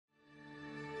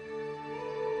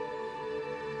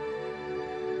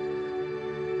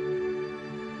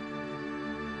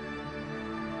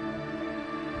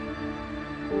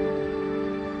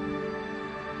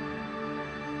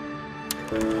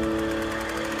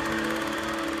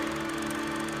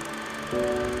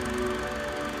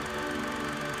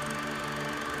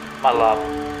My love,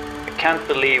 I can't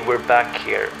believe we're back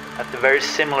here at the very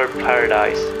similar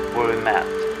paradise where we met.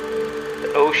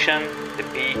 The ocean, the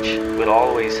beach will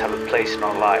always have a place in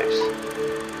our lives.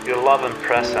 Your love and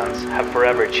presence have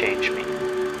forever changed me,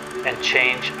 and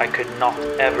change I could not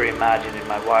ever imagine in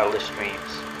my wildest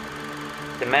dreams.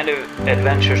 The many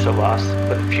adventures of us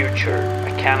for the future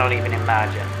I cannot even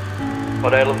imagine.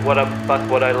 But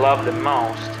what I love the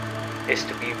most is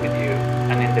to be with you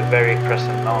and in the very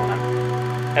present moment.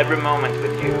 Every moment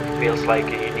with you feels like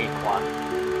a unique one.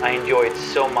 I enjoy it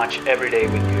so much every day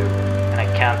with you, and I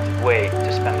can't wait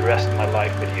to spend the rest of my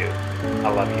life with you. I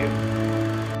love you.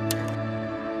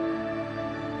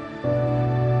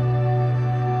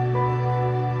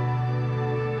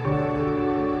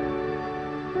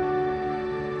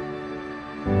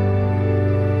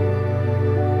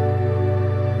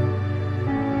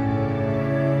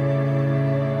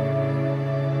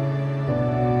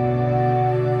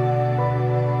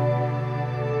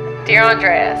 Dear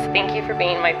Andreas, thank you for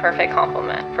being my perfect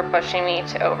complement, for pushing me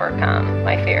to overcome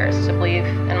my fears, to believe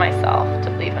in myself, to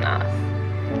believe in us.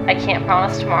 I can't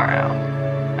promise tomorrow.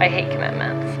 I hate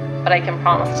commitments, but I can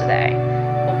promise today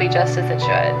will be just as it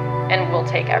should, and we'll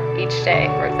take each day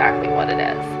for exactly what it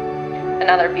is.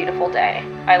 Another beautiful day.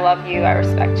 I love you, I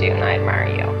respect you, and I admire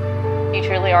you. You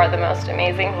truly are the most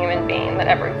amazing human being that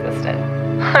ever existed.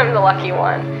 I'm the lucky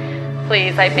one.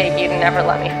 Please, I beg you to never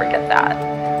let me forget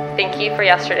that. Thank you for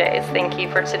yesterday's, thank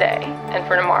you for today, and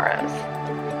for tomorrow's.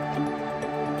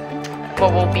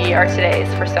 What will be our todays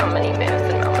for so many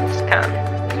moves and moments to come.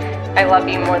 I love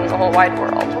you more than the whole wide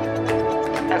world.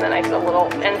 And then I did a little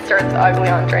insert the ugly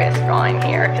Andreas drawing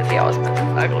here, because he always puts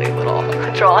his ugly little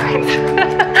drawings.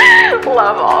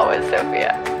 Love always,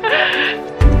 Sofia.